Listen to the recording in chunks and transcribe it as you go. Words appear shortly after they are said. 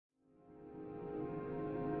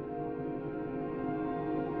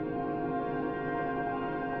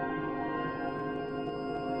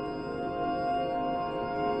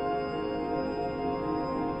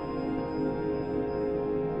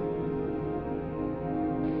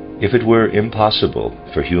If it were impossible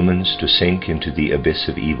for humans to sink into the abyss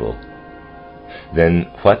of evil, then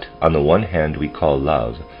what on the one hand we call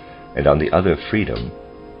love, and on the other freedom,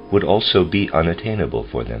 would also be unattainable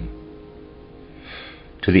for them.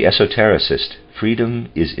 To the esotericist,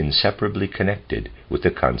 freedom is inseparably connected with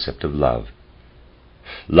the concept of love.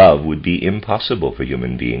 Love would be impossible for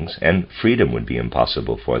human beings, and freedom would be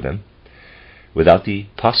impossible for them, without the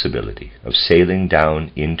possibility of sailing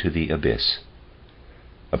down into the abyss.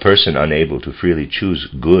 A person unable to freely choose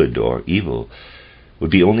good or evil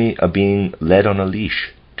would be only a being led on a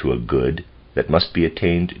leash to a good that must be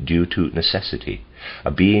attained due to necessity,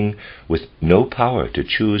 a being with no power to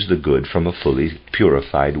choose the good from a fully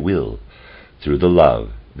purified will, through the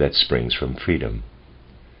love that springs from freedom.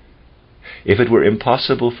 If it were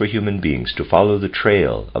impossible for human beings to follow the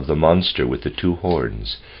trail of the monster with the two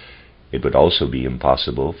horns, it would also be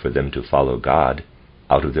impossible for them to follow God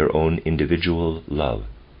out of their own individual love.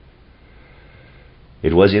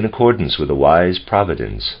 It was in accordance with a wise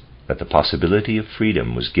providence that the possibility of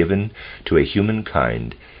freedom was given to a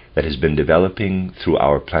humankind that has been developing through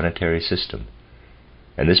our planetary system,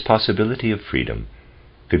 and this possibility of freedom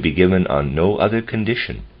could be given on no other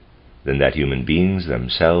condition than that human beings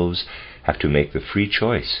themselves have to make the free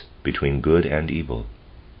choice between good and evil.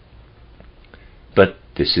 But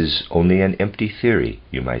this is only an empty theory,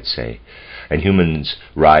 you might say, and humans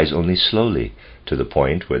rise only slowly to the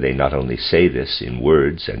point where they not only say this in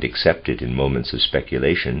words and accept it in moments of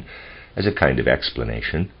speculation as a kind of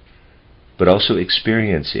explanation, but also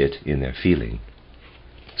experience it in their feeling.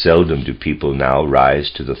 Seldom do people now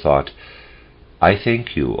rise to the thought, "I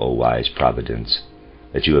thank you, O wise Providence,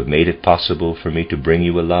 that you have made it possible for me to bring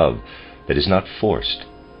you a love that is not forced,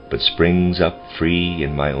 but springs up free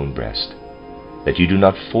in my own breast, that you do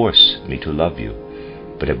not force me to love you,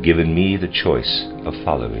 but have given me the choice of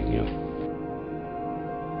following you."